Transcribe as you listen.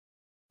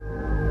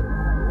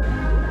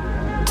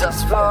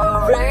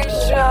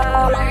Desperation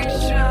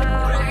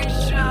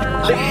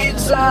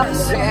leads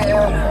us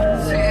here.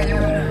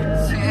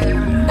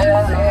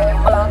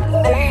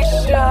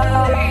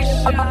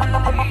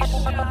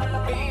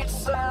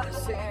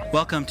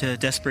 Welcome to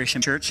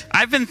Desperation Church.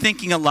 I've been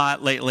thinking a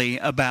lot lately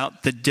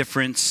about the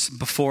difference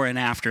before and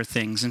after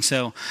things. And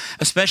so,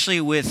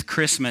 especially with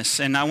Christmas,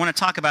 and I want to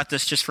talk about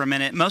this just for a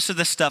minute. Most of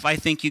this stuff I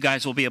think you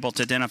guys will be able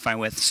to identify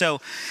with.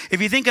 So,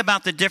 if you think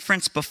about the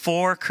difference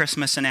before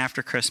Christmas and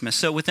after Christmas,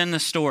 so within the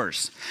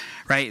stores,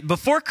 right?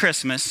 Before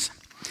Christmas,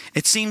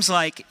 it seems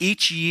like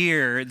each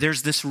year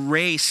there's this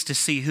race to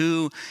see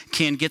who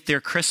can get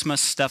their Christmas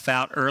stuff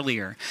out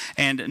earlier.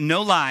 And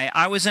no lie,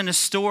 I was in a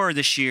store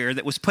this year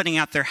that was putting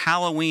out their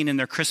Halloween and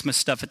their Christmas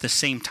stuff at the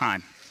same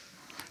time.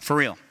 For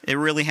real. It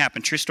really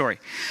happened. True story.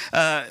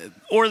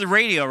 Or the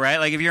radio, right?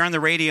 Like if you're on the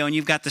radio and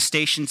you've got the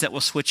stations that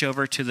will switch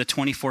over to the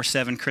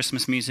 24/7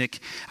 Christmas music.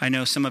 I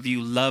know some of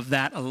you love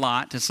that a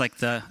lot. It's like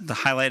the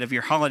highlight of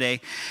your holiday.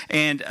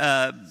 And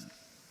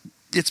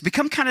it's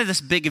become kind of this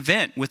big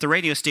event with the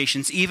radio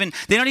stations. Even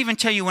they don't even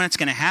tell you when it's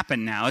going to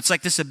happen now. It's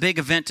like this a big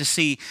event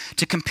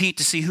to compete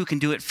to see who can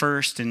do it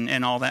first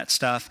and all that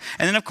stuff.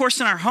 And then of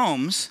course in our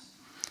homes,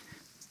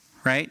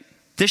 right?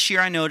 This year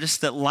I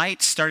noticed that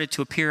lights started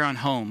to appear on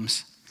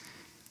homes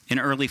in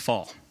early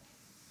fall.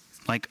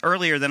 Like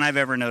earlier than I've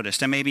ever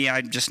noticed. And maybe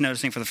I'm just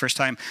noticing for the first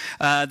time.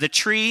 The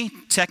tree,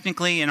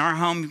 technically in our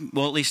home,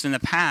 well, at least in the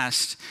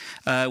past,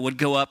 would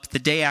go up the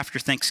day after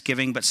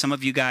Thanksgiving. But some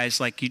of you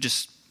guys,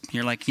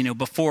 you're like,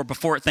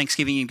 before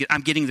Thanksgiving,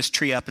 I'm getting this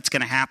tree up. It's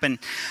going to happen.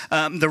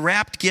 The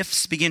wrapped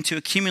gifts begin to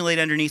accumulate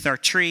underneath our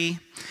tree.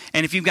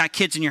 And if you've got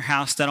kids in your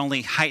house, that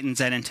only heightens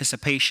that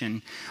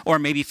anticipation. Or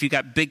maybe if you've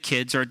got big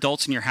kids or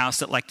adults in your house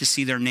that like to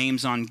see their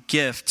names on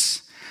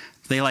gifts,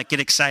 they get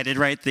excited,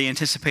 right? The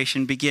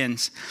anticipation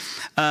begins.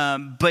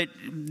 But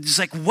it's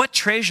like, what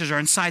treasures are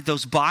inside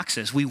those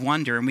boxes? We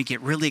wonder and we get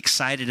really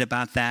excited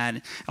about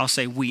that. I'll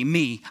say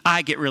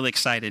I get really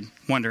excited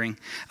wondering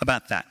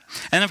about that.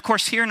 And of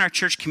course, here in our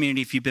church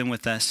community, if you've been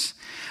with us,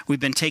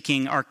 we've been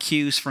taking our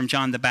cues from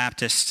John the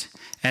Baptist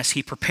as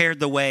he prepared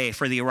the way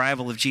for the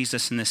arrival of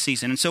Jesus in this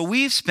season. And so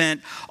we've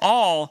spent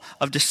all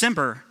of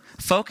December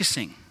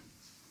focusing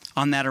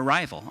on that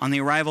arrival, on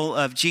the arrival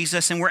of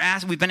Jesus. And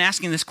we've been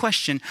asking this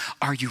question,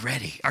 are you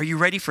ready? Are you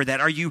ready for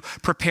that? Are you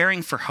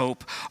preparing for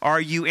hope?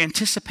 Are you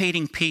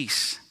anticipating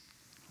peace?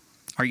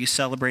 Are you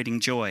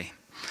celebrating joy?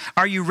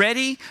 Are you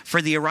ready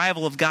for the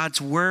arrival of God's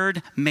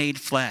word made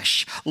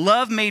flesh?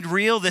 Love made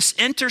real, this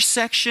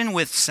intersection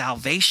with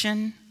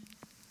salvation.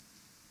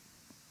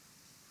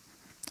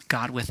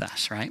 God with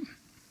us, right?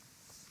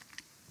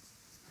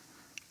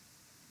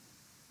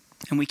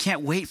 And we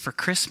can't wait for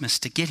Christmas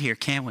to get here,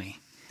 can we?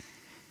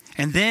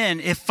 And then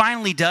it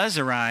finally does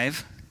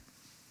arrive.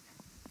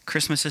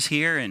 Christmas is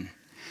here, and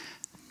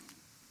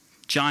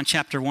John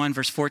chapter 1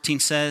 verse 14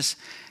 says,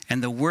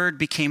 "And the word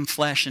became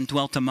flesh and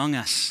dwelt among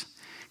us.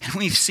 And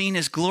we've seen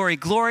his glory,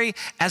 glory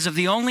as of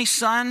the only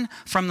Son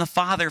from the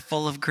Father,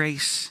 full of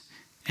grace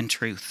and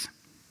truth."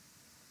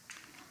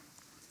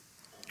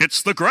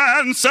 It's the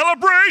grand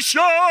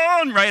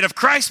celebration, right, of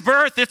Christ's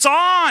birth. It's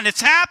on,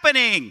 it's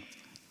happening.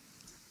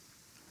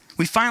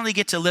 We finally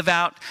get to live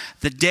out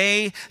the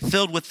day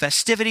filled with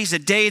festivities, a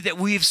day that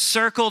we've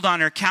circled on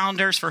our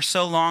calendars for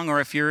so long, or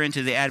if you're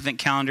into the Advent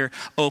calendar,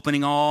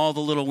 opening all the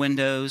little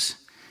windows.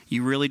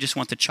 You really just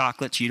want the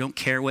chocolates. You don't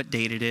care what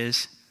date it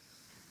is.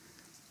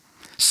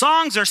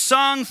 Songs are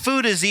sung,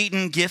 food is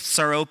eaten, gifts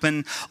are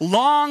open.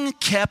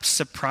 Long-kept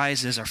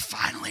surprises are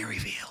finally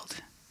revealed.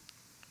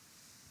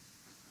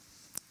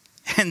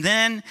 And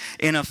then,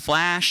 in a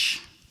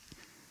flash,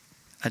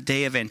 a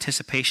day of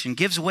anticipation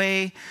gives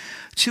way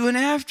to an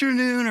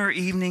afternoon or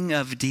evening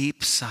of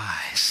deep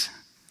sighs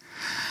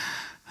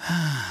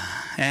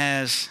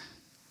as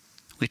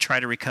we try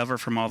to recover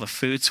from all the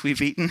foods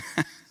we've eaten,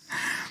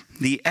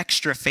 the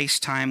extra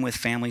FaceTime with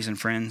families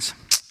and friends,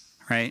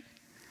 right?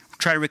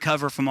 Try to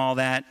recover from all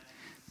that.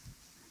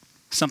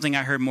 Something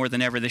I heard more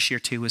than ever this year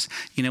too was,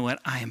 you know what?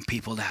 I am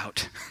peopled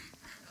out.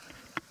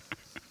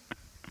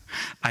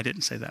 I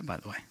didn't say that, by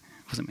the way.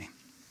 It wasn't me.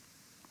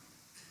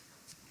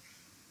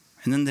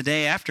 And then the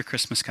day after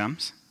Christmas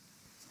comes.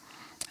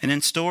 And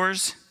in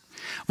stores,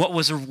 what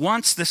was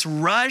once this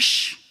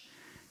rush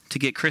to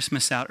get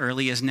Christmas out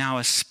early is now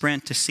a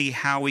sprint to see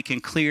how we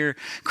can clear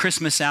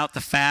Christmas out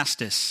the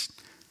fastest.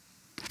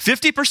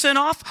 50%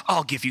 off?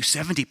 I'll give you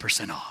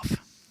 70% off.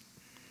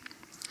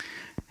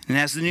 And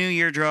as the new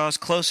year draws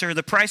closer,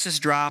 the prices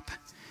drop.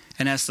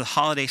 And as the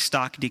holiday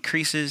stock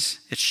decreases,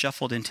 it's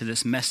shuffled into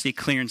this messy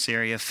clearance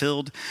area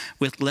filled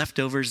with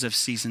leftovers of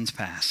seasons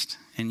past.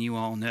 And you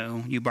all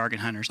know, you bargain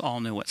hunters all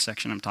know what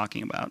section I'm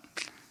talking about,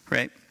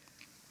 right?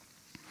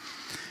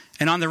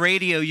 And on the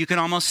radio, you can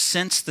almost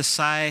sense the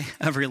sigh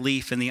of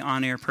relief in the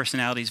on-air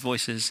personalities'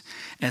 voices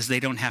as they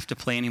don't have to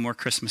play any more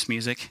Christmas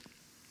music.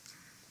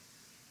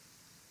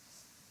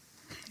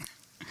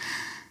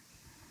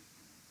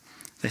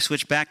 They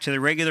switch back to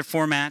the regular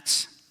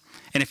formats.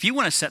 And if you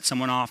want to set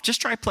someone off, just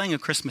try playing a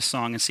Christmas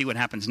song and see what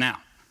happens now,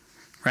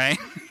 right?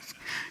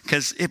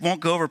 because it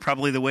won't go over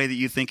probably the way that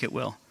you think it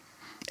will.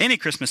 Any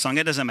Christmas song,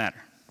 it doesn't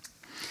matter.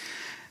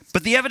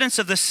 But the evidence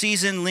of the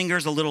season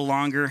lingers a little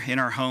longer in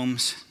our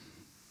homes.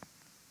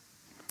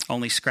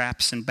 Only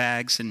scraps and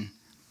bags and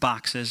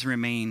boxes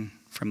remain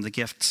from the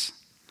gifts.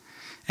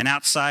 And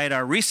outside,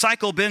 our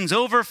recycle bins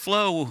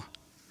overflow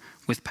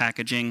with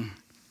packaging.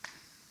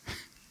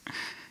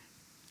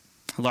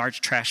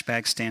 Large trash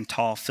bags stand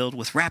tall, filled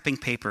with wrapping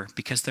paper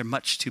because they're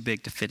much too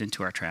big to fit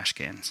into our trash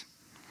cans.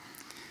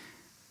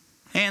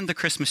 And the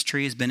Christmas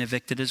tree has been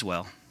evicted as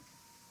well,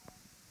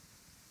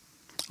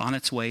 on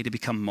its way to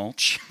become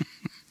mulch.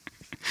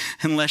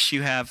 Unless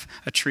you have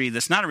a tree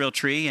that's not a real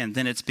tree, and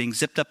then it's being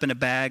zipped up in a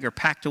bag or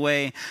packed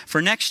away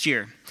for next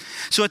year.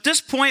 So at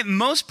this point,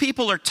 most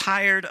people are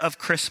tired of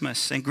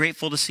Christmas and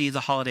grateful to see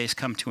the holidays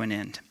come to an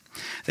end.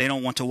 They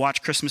don't want to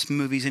watch Christmas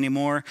movies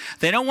anymore.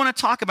 They don't want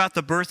to talk about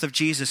the birth of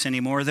Jesus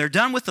anymore. They're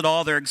done with it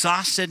all. They're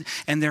exhausted,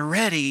 and they're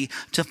ready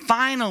to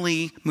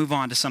finally move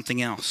on to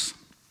something else.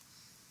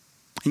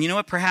 And you know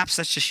what? Perhaps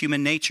that's just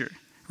human nature,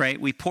 right?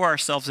 We pour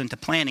ourselves into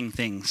planning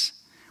things.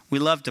 We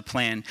love to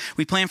plan.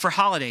 We plan for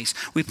holidays.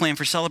 We plan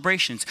for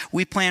celebrations.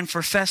 We plan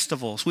for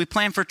festivals. We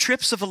plan for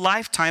trips of a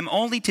lifetime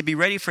only to be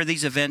ready for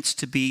these events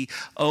to be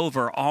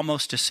over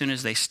almost as soon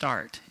as they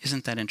start.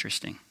 Isn't that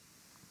interesting?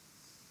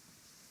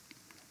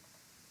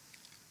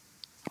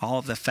 All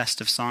of the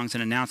festive songs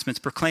and announcements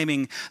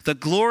proclaiming the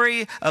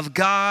glory of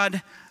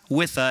God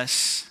with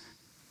us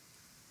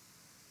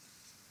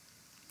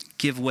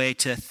give way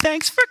to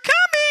thanks for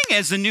coming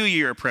as the new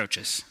year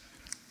approaches.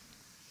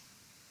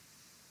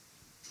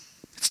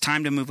 It's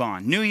time to move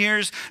on. New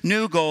years,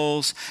 new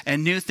goals,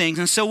 and new things.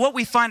 And so what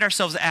we find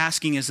ourselves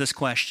asking is this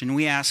question.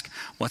 We ask,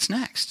 what's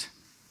next?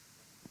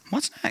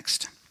 What's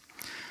next?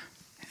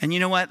 And you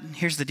know what?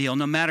 Here's the deal.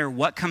 No matter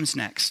what comes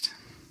next,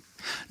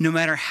 no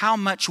matter how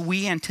much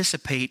we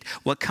anticipate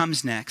what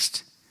comes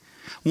next,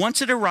 once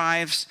it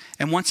arrives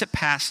and once it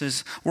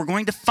passes, we're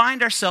going to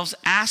find ourselves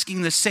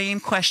asking the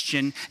same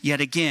question yet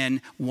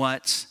again,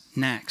 what's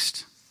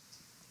next?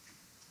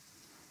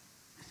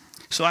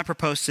 So I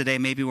propose today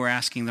maybe we're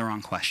asking the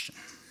wrong question.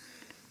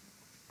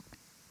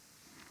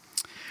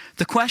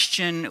 The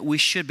question we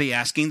should be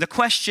asking, the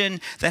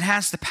question that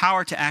has the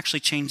power to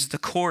actually change the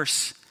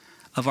course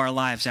of our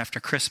lives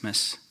after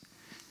Christmas,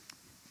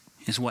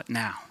 is what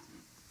now?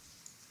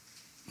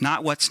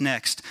 Not what's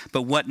next,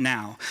 but what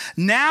now?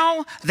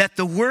 Now that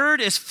the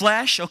Word is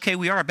flesh, okay,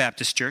 we are a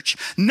Baptist church.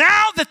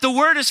 Now that the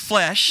Word is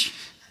flesh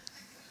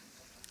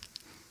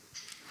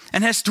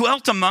and has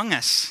dwelt among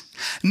us,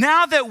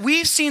 now that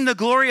we've seen the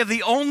glory of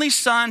the only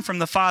Son from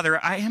the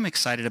Father, I am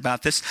excited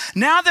about this.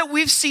 Now that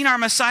we've seen our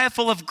Messiah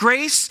full of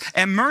grace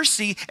and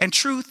mercy and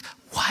truth,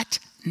 what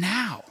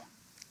now?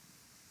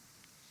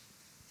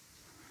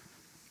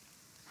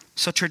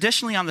 So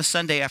traditionally on the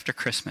Sunday after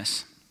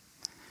Christmas,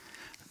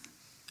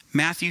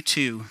 Matthew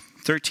 2,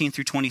 13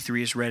 through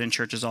 23 is read in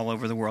churches all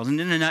over the world.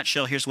 And in a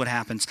nutshell, here's what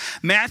happens.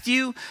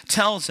 Matthew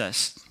tells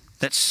us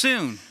that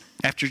soon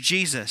after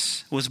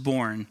Jesus was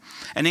born,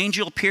 an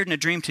angel appeared in a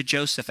dream to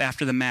Joseph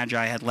after the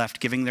Magi had left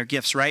giving their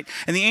gifts, right?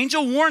 And the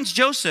angel warns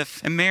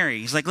Joseph and Mary.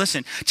 He's like,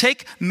 listen,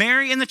 take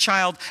Mary and the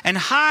child and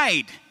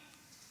hide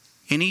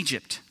in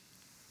Egypt,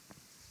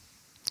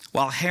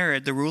 while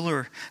Herod, the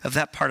ruler of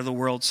that part of the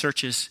world,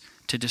 searches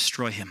to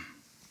destroy him.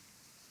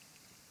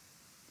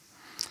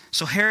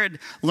 So Herod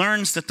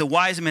learns that the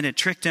wise men had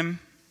tricked him.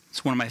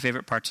 It's one of my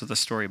favorite parts of the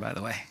story, by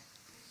the way.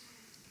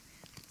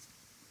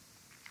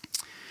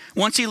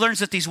 Once he learns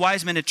that these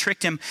wise men had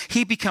tricked him,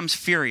 he becomes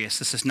furious.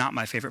 This is not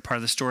my favorite part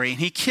of the story. And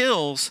he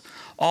kills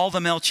all the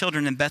male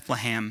children in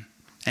Bethlehem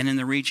and in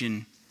the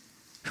region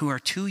who are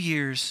 2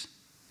 years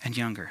and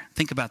younger.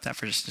 Think about that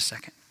for just a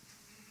second.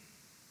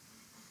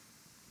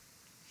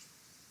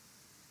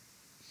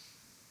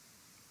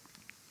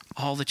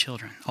 All the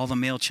children, all the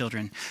male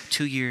children,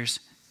 2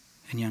 years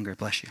and younger.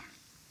 Bless you.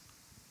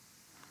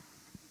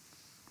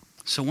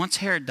 So once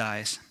Herod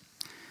dies,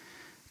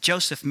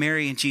 Joseph,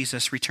 Mary, and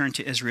Jesus return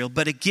to Israel.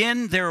 But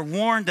again, they're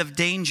warned of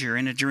danger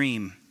in a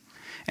dream.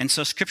 And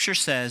so Scripture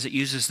says, it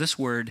uses this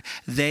word,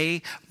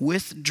 they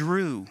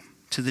withdrew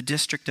to the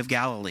district of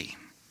Galilee.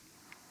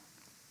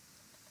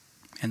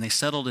 And they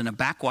settled in a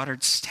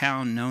backwatered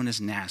town known as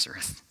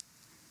Nazareth.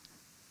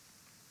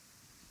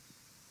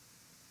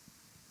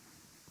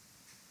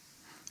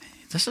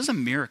 This is a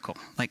miracle.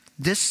 Like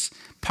this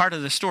part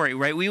of the story,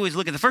 right? We always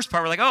look at the first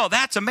part, we're like, oh,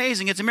 that's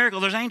amazing. It's a miracle.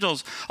 There's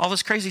angels, all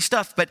this crazy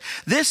stuff. But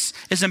this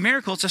is a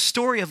miracle. It's a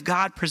story of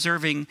God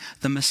preserving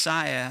the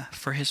Messiah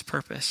for his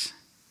purpose.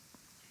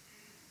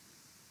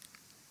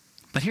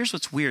 But here's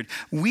what's weird.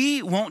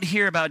 We won't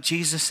hear about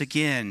Jesus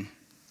again,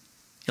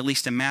 at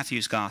least in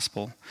Matthew's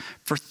gospel,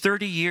 for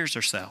 30 years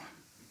or so.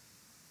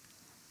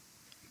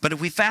 But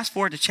if we fast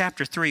forward to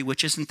chapter 3,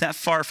 which isn't that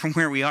far from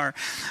where we are,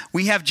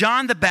 we have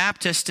John the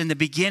Baptist in the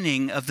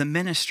beginning of the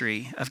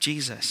ministry of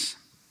Jesus.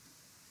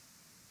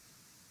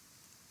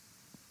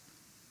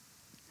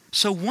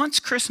 So once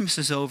Christmas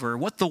is over,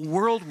 what the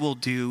world will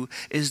do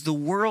is the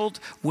world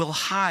will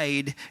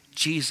hide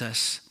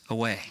Jesus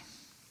away.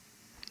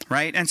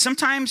 right? And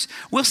sometimes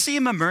we'll see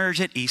him emerge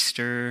at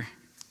Easter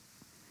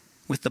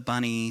with the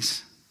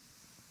bunnies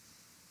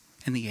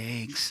and the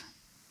eggs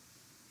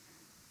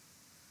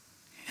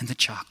and the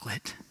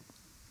chocolate.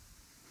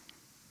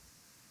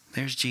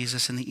 There's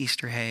Jesus in the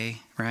Easter hay,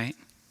 right?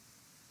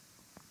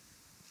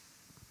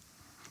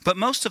 But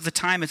most of the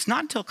time, it's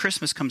not until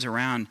Christmas comes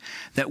around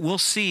that we'll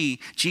see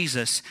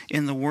Jesus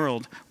in the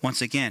world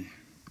once again.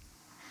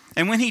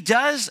 And when he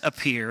does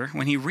appear,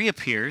 when he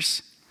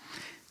reappears,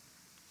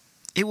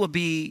 it will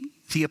be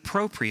the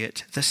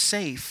appropriate, the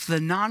safe, the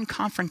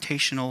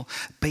non-confrontational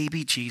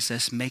baby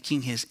Jesus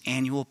making his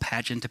annual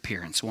pageant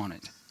appearance, won't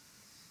it?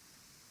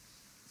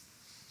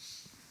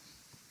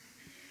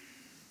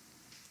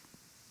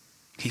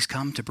 He's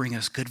come to bring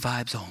us good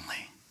vibes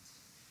only.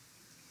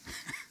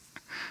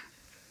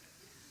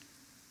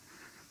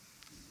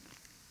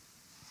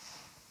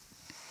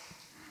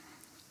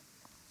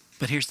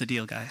 But here's the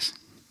deal, guys.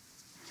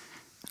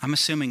 I'm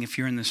assuming if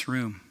you're in this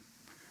room,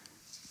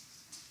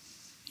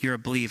 you're a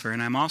believer.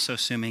 And I'm also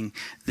assuming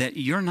that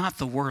you're not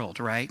the world,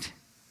 right?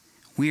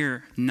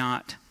 We're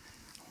not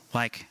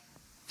like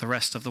the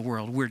rest of the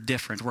world. We're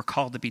different. We're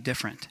called to be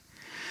different.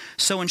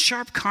 So in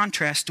sharp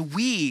contrast,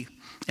 we,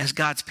 as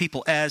God's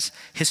people, as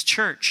his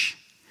church,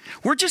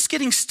 we're just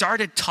getting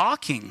started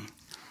talking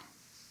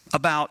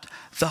about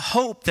the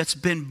hope that's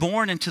been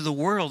born into the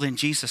world in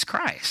Jesus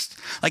Christ.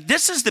 Like,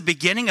 this is the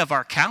beginning of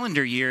our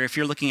calendar year if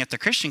you're looking at the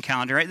Christian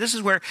calendar, right? This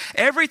is where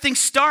everything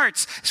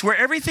starts. It's where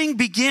everything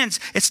begins.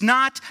 It's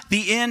not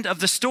the end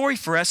of the story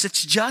for us.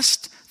 It's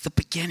just the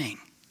beginning.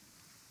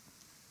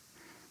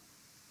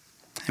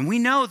 And we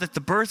know that the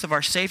birth of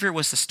our Savior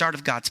was the start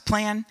of God's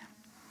plan.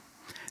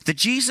 The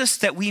Jesus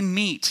that we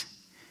meet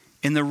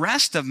in the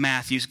rest of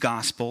Matthew's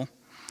gospel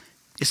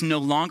is no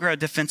longer a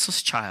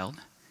defenseless child.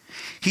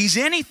 He's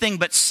anything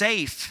but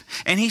safe,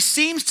 and he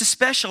seems to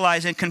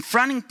specialize in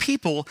confronting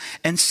people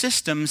and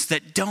systems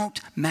that don't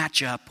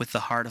match up with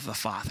the heart of the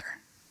Father.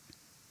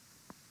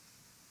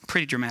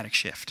 Pretty dramatic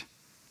shift.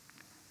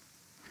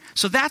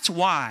 So that's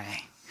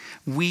why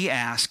we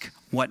ask,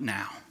 what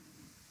now?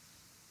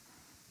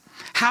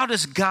 How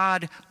does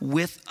God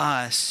with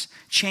us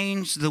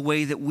change the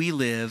way that we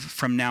live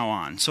from now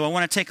on? So I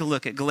want to take a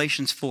look at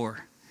Galatians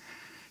 4.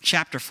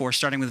 Chapter 4,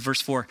 starting with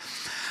verse 4.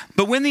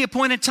 But when the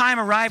appointed time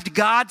arrived,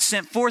 God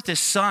sent forth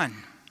his son.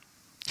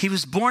 He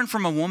was born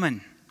from a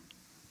woman,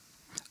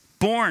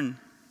 born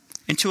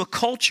into a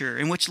culture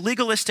in which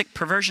legalistic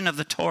perversion of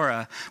the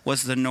Torah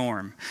was the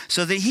norm,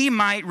 so that he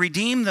might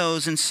redeem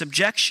those in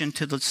subjection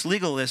to this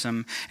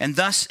legalism and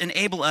thus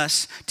enable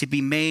us to be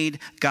made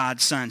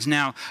God's sons.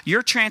 Now,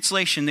 your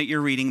translation that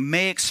you're reading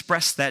may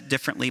express that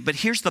differently, but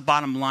here's the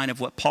bottom line of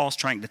what Paul's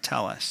trying to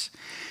tell us.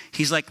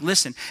 He's like,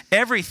 listen,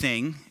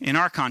 everything, in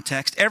our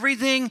context,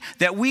 everything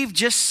that we've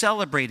just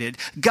celebrated,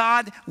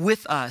 God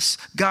with us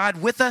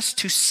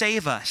to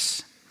save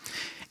us.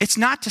 It's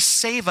not to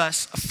save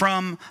us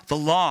from the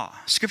law.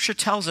 Scripture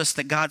tells us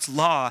that God's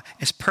law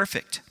is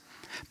perfect.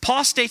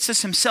 Paul states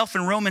this himself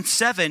in Romans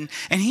 7,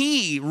 and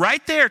he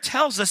right there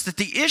tells us that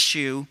the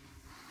issue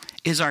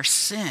is our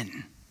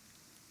sin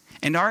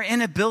and our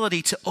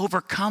inability to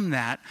overcome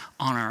that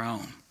on our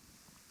own.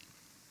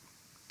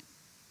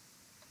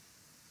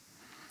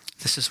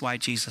 This is why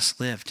Jesus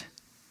lived.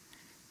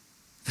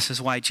 This is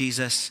why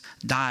Jesus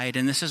died.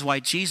 And this is why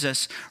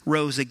Jesus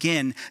rose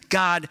again.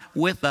 God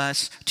with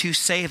us to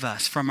save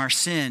us from our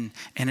sin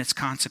and its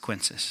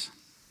consequences.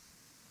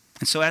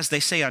 And so as they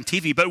say on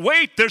TV, but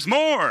wait, there's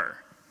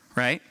more,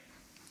 right?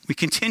 We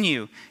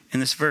continue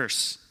in this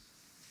verse.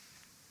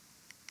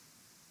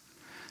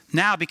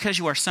 Now, because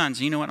you are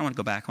sons, you know what? I want to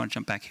go back. I want to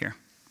jump back here.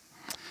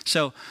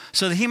 So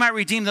that he might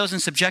redeem those in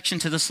subjection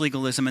to this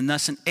legalism and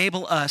thus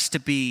enable us to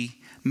be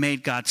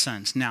made God's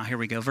sons. Now, here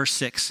we go. Verse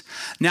 6.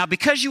 Now,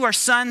 because you are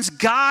sons,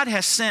 God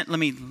has sent, let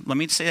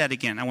me say that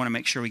again. I want to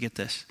make sure we get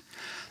this.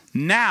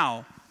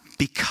 Now,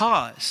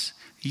 because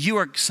you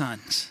are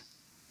sons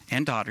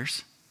and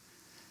daughters,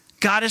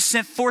 God has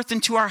sent forth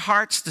into our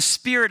hearts the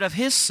Spirit of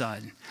his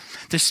Son,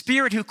 the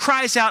Spirit who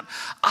cries out,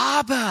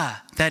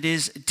 Abba, that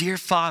is, dear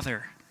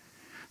Father.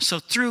 So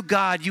through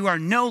God, you are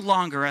no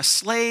longer a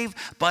slave,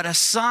 but a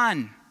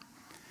son.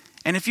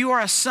 And if you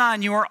are a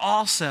son, you are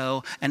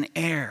also an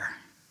heir.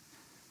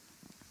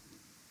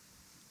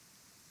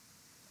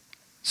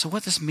 So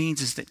what this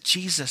means is that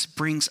Jesus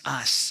brings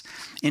us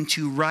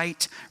into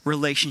right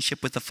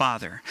relationship with the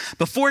Father.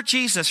 Before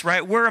Jesus,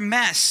 right, we're a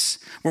mess.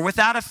 We're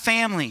without a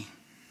family.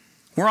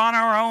 We're on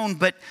our own.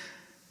 But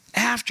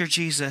after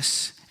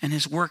Jesus and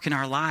his work in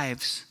our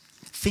lives,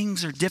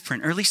 things are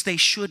different, or at least they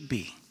should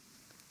be.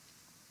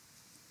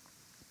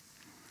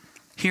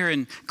 Here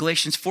in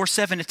Galatians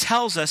 4:7, it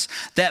tells us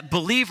that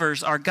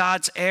believers are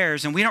God's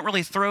heirs. And we don't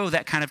really throw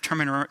that kind of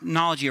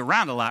terminology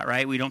around a lot,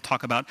 right? We don't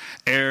talk about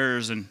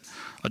heirs and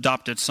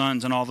adopted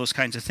sons and all those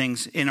kinds of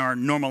things in our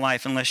normal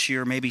life unless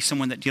you're maybe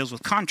someone that deals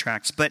with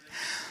contracts. But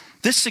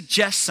this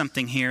suggests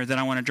something here that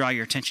I want to draw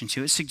your attention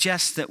to. It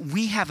suggests that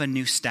we have a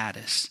new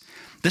status,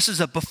 This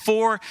is a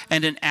before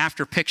and an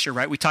after picture,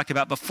 right? We talked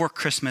about before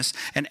Christmas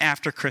and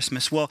after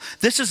Christmas. Well,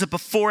 this is a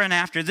before and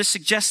after. This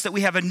suggests that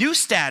we have a new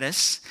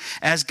status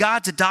as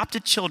God's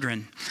adopted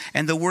children.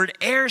 And the word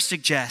heir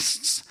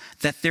suggests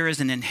that there is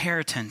an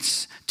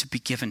inheritance to be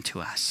given to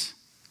us.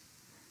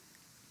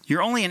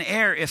 You're only an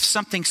heir if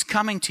something's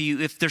coming to you,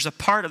 if there's a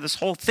part of this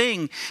whole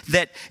thing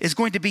that is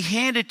going to be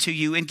handed to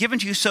you and given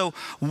to you. So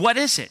what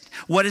is it?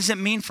 What does it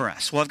mean for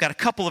us? Well, I've got a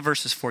couple of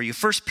verses for you.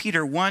 1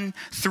 Peter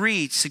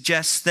 1:3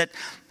 suggests that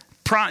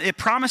it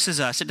promises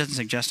us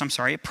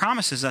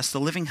the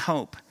living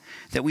hope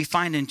that we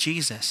find in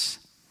Jesus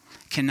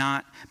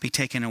cannot be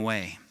taken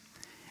away.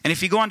 And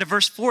if you go on to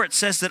verse 4, it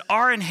says that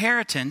our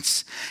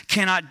inheritance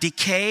cannot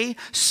decay,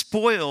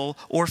 spoil,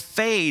 or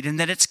fade, and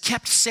that it's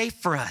kept safe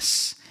for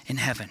us in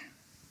heaven.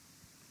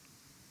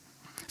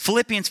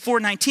 Philippians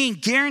 4:19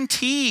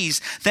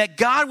 guarantees that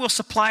God will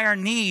supply our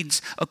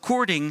needs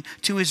according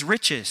to his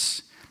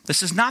riches.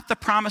 This is not the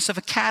promise of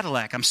a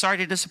Cadillac. I'm sorry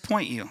to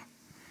disappoint you.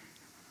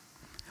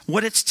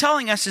 What it's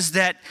telling us is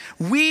that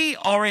we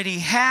already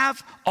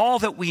have all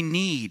that we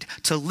need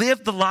to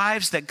live the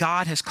lives that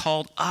God has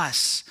called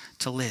us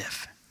to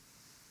live.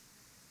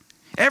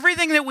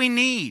 Everything that we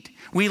need,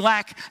 we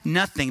lack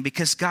nothing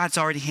because God's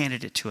already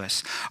handed it to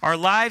us. Our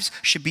lives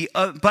should be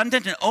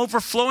abundant and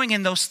overflowing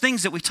in those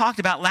things that we talked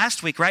about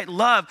last week, right?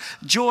 Love,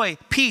 joy,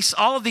 peace,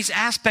 all of these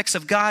aspects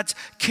of God's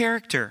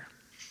character.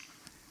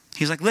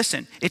 He's like,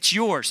 listen, it's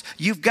yours.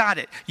 You've got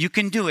it. You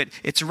can do it.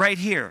 It's right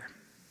here.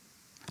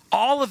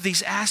 All of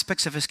these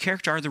aspects of his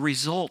character are the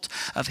result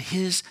of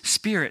his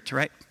Spirit,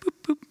 right? Boop,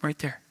 boop, right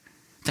there.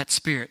 That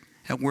Spirit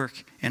at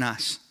work in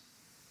us.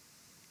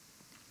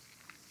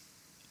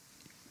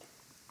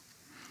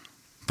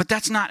 But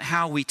that's not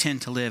how we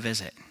tend to live, is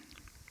it?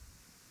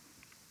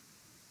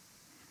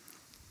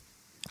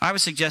 I would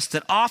suggest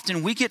that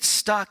often we get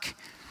stuck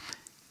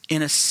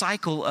in a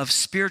cycle of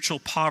spiritual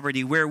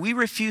poverty where we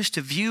refuse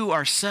to view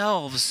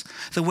ourselves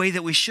the way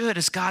that we should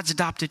as God's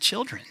adopted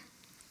children.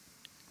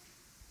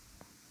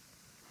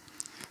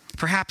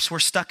 Perhaps we're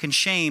stuck in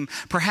shame.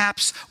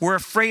 Perhaps we're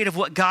afraid of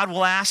what God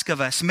will ask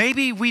of us.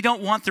 Maybe we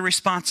don't want the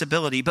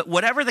responsibility. But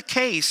whatever the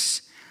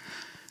case,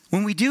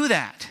 when we do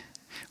that,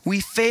 we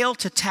fail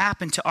to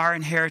tap into our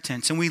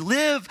inheritance, and we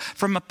live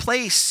from a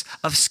place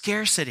of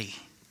scarcity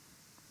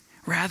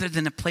rather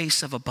than a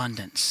place of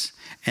abundance.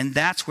 And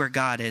that's where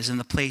God is, in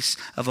the place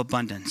of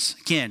abundance.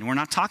 Again, we're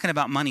not talking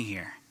about money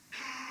here.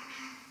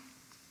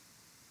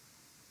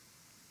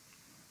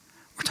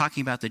 We're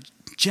talking about the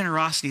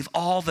generosity of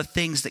all the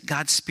things that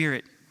God's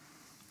Spirit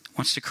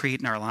wants to create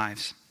in our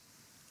lives.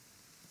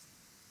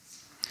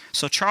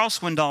 So Charles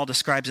Swindoll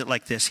describes it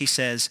like this. He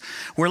says,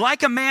 we're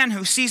like a man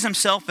who sees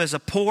himself as a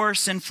poor,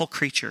 sinful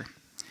creature.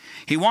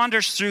 He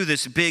wanders through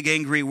this big,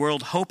 angry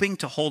world, hoping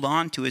to hold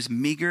on to his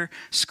meager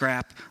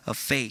scrap of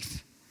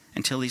faith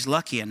until he's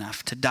lucky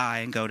enough to die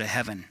and go to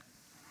heaven.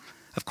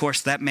 Of course,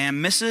 that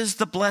man misses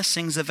the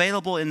blessings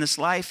available in this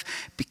life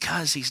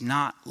because he's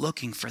not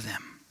looking for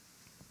them.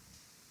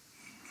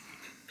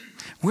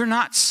 We're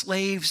not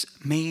slaves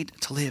made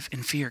to live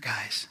in fear,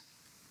 guys.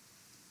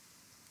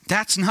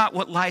 That's not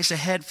what lies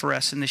ahead for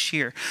us in this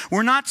year.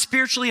 We're not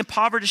spiritually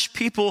impoverished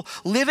people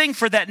living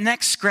for that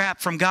next scrap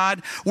from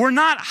God. We're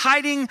not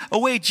hiding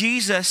away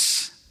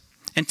Jesus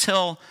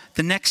until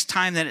the next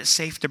time that it's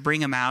safe to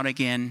bring him out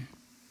again.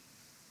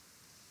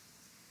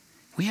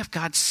 We have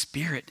God's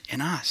Spirit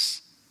in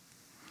us.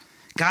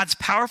 God's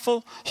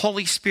powerful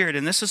Holy Spirit,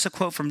 and this is a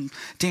quote from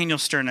Daniel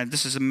Stern.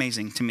 This is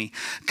amazing to me.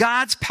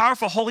 God's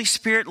powerful Holy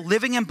Spirit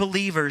living in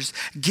believers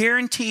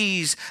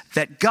guarantees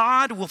that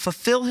God will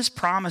fulfill his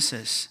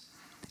promises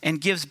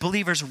and gives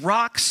believers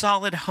rock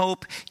solid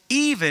hope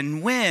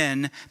even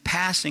when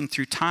passing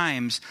through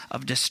times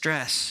of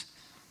distress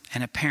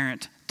and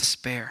apparent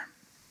despair.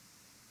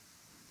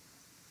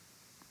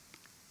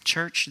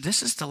 Church,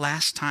 this is the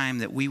last time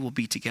that we will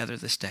be together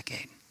this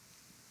decade.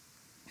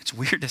 It's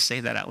weird to say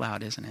that out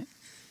loud, isn't it?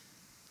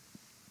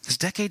 This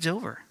decade's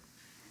over.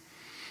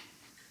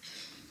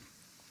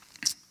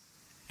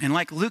 And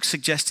like Luke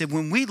suggested,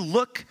 when we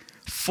look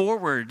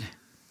forward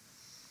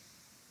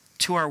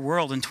to our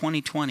world in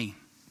 2020,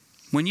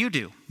 when you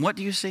do, what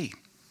do you see?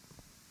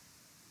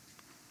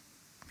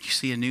 You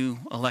see a new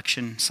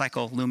election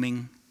cycle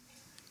looming.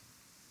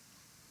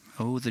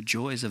 Oh, the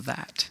joys of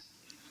that.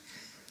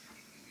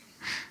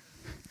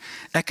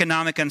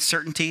 Economic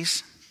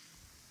uncertainties.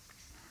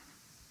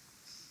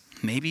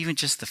 Maybe even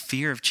just the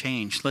fear of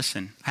change.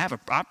 Listen,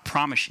 I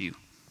promise you,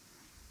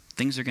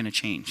 things are going to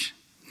change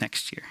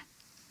next year.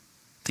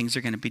 Things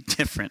are going to be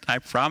different. I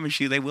promise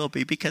you they will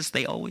be, because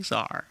they always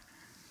are.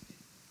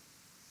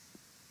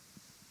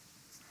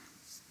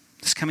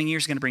 This coming year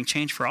is going to bring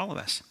change for all of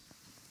us.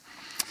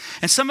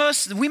 And some of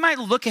us, we might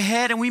look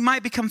ahead and we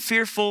might become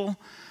fearful.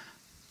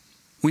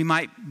 We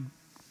might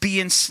be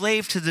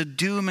enslaved to the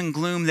doom and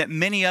gloom that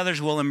many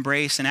others will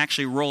embrace and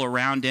actually roll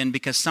around in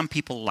because some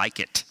people like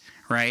it,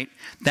 right?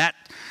 That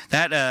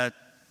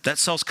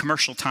sells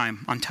commercial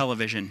time on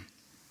television.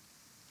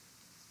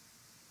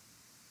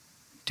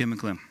 Doom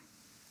and gloom.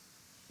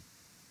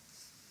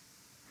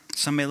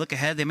 Some may look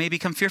ahead, they may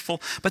become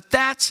fearful, but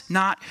that's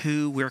not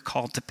who we're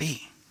called to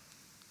be.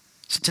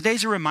 So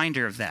today's a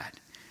reminder of that.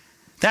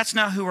 That's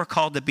not who we're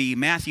called to be.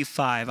 Matthew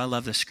 5, I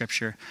love this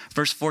scripture.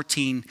 Verse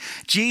 14,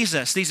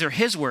 Jesus, these are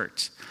his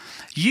words.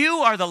 You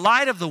are the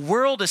light of the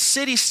world. A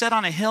city set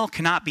on a hill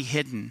cannot be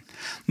hidden.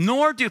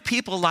 Nor do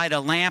people light a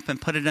lamp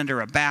and put it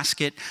under a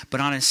basket, but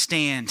on a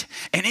stand.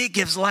 And it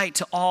gives light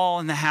to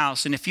all in the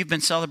house. And if you've been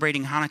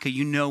celebrating Hanukkah,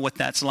 you know what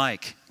that's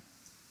like.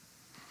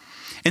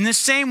 In the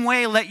same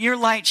way, let your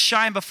light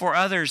shine before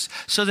others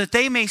so that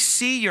they may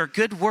see your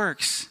good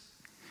works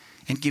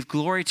and give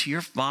glory to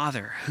your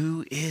Father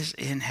who is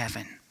in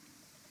heaven.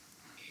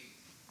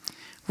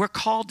 We're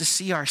called to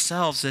see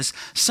ourselves as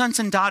sons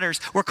and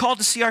daughters. We're called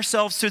to see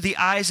ourselves through the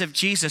eyes of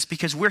Jesus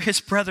because we're his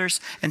brothers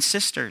and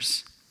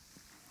sisters.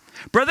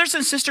 Brothers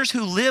and sisters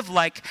who live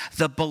like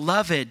the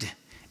beloved,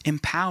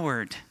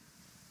 empowered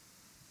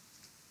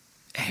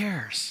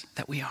heirs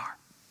that we are.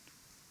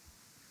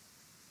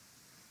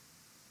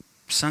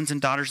 Sons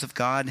and daughters of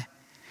God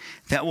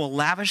that will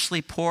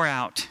lavishly pour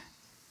out,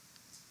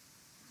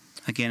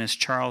 again, as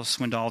Charles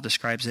Swindoll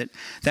describes it,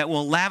 that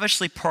will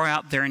lavishly pour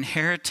out their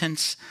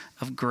inheritance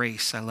of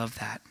grace. I love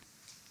that.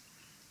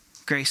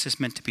 Grace is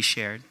meant to be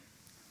shared.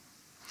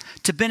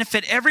 To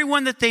benefit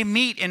everyone that they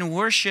meet in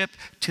worship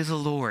to the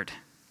Lord.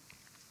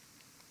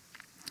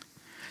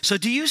 So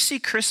do you see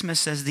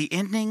Christmas as the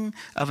ending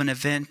of an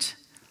event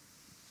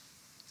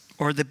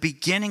or the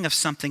beginning of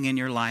something in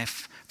your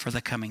life for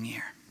the coming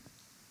year?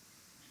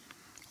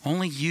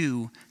 Only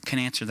you can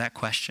answer that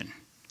question.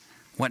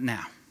 What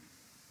now?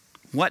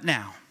 What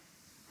now?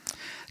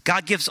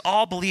 God gives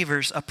all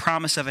believers a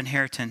promise of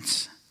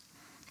inheritance.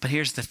 But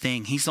here's the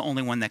thing. He's the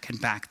only one that can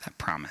back that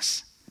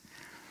promise.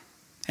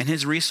 And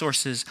his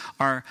resources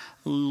are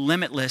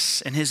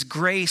limitless and his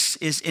grace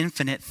is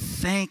infinite.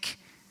 Thanks.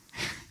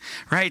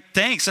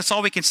 That's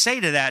all we can say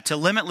to that, to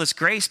limitless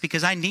grace,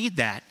 because I need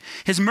that.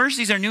 His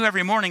mercies are new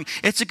every morning.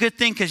 It's a good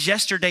thing because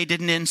yesterday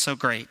didn't end so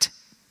great.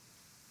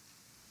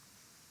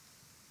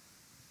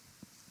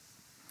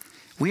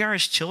 We are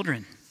his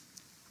children.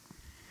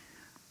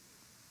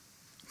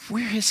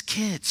 We're his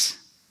kids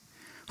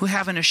who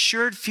have an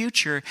assured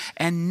future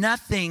and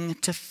nothing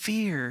to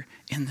fear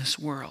in this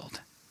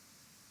world.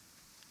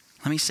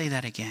 Let me say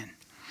that again.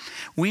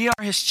 We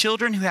are his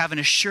children who have an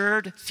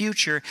assured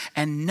future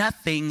and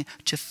nothing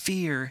to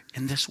fear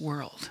in this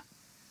world.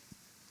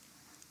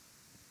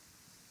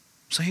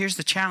 So here's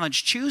the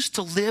challenge. Choose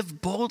to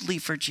live boldly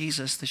for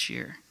Jesus this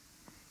year.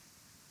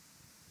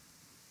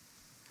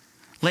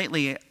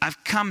 Lately,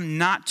 I've come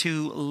not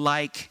to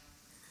like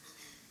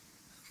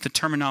the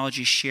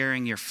terminology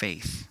sharing your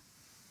faith.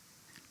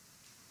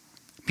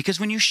 Because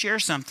when you share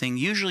something,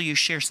 usually you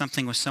share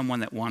something with someone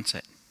that wants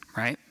it,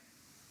 right?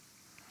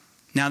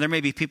 Now, there may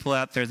be people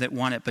out there that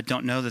want it but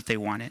don't know that they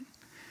want it.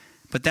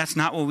 But that's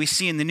not what we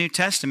see in the New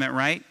Testament,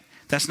 right?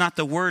 That's not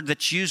the word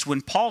that's used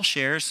when Paul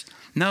shares.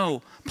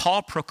 No,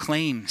 Paul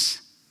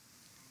proclaims.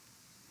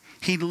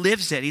 He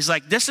lives it. He's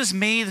like, this is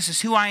me. This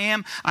is who I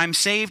am. I'm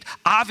saved.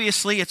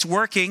 Obviously, it's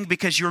working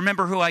because you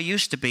remember who I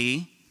used to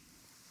be.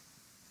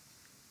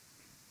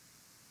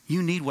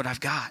 You need what I've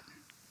got.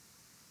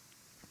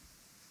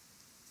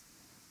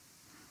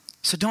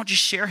 So don't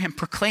just share him.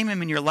 Proclaim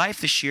him in your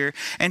life this year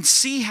and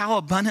see how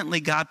abundantly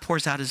God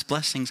pours out his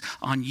blessings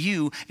on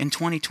you in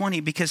 2020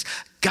 because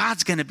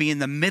God's going to be in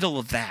the middle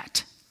of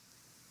that,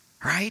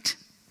 right?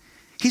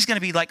 He's going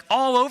to be like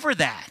all over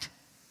that.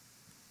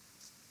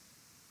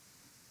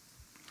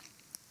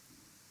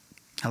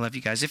 I love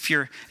you guys. If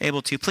you're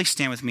able to, please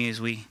stand with me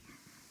as we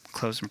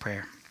close in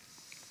prayer.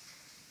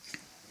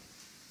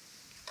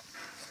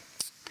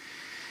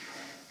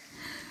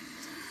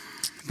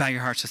 Bow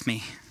your hearts with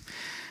me.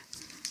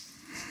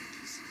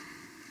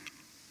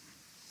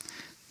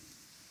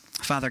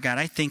 Father God,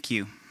 I thank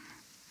you.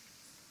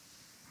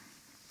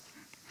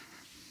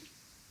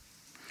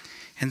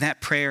 And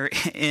that prayer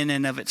in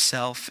and of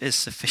itself is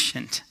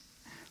sufficient.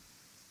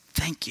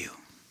 Thank you.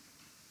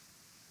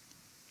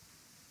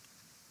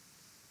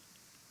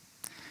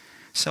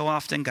 So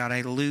often, God,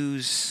 I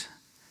lose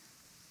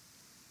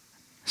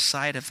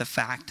sight of the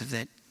fact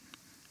that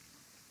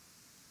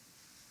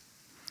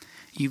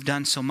you've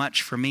done so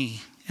much for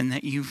me and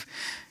that you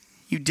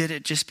did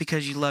it just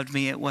because you loved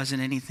me. It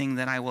wasn't anything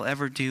that I will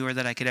ever do or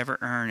that I could ever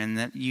earn, and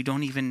that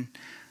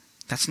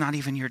that's not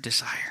even your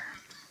desire.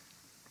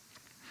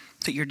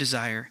 That your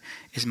desire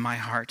is my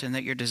heart and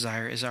that your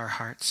desire is our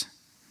hearts.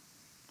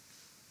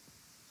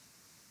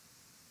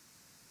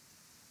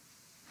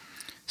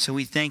 So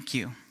we thank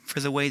you for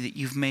the way that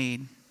you've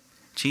made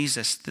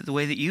Jesus, the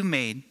way that you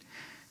made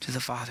to the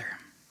Father.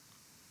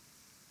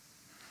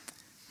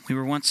 We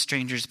were once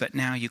strangers, but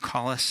now you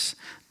call us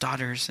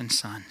daughters and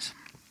sons.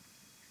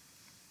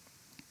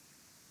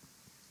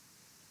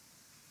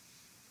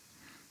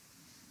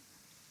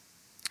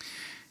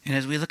 And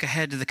as we look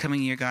ahead to the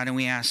coming year, God, and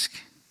we ask,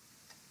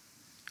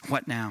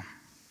 what now?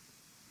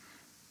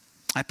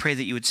 I pray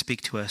that you would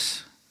speak to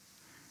us,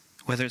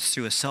 whether it's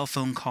through a cell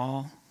phone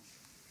call,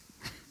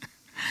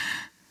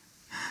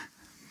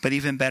 but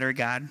even better,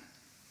 God,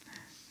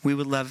 We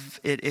would love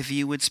it if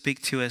you would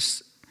speak to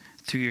us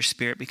through your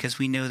Spirit, because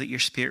we know that your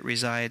Spirit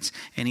resides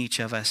in each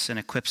of us and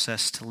equips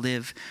us to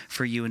live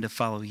for you and to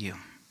follow you.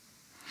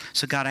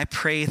 So God, I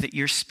pray that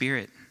your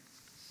Spirit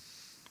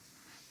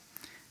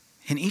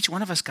in each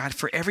one of us, God,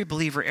 for every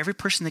believer, every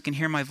person that can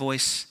hear my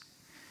voice,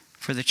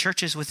 for the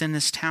churches within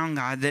this town,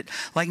 God, that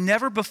like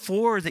never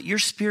before, that your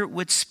Spirit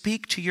would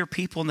speak to your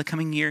people in the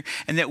coming year,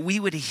 and that we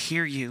would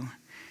hear you.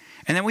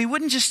 And that we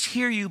wouldn't just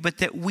hear you, but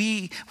that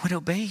we would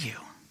obey you.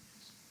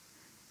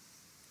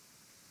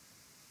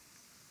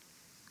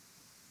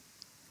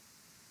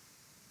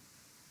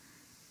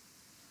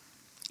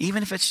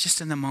 Even if it's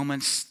just in the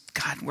moments,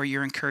 God, where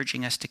you're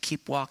encouraging us to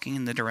keep walking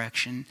in the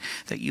direction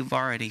that you've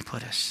already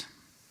put us.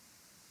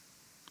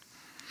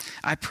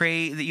 I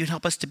pray that you'd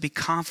help us to be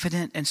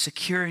confident and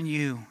secure in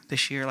you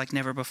this year like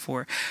never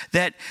before.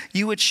 That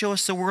you would show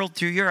us the world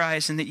through your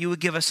eyes, and that you would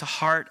give us a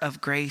heart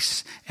of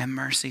grace and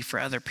mercy for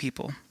other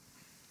people.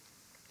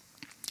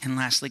 And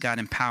lastly, God,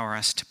 empower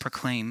us to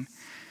proclaim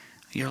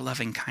your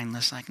loving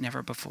kindness like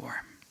never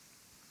before.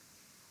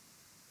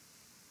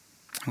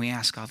 We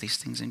ask all these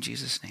things in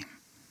Jesus' name.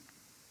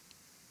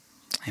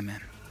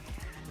 Amen.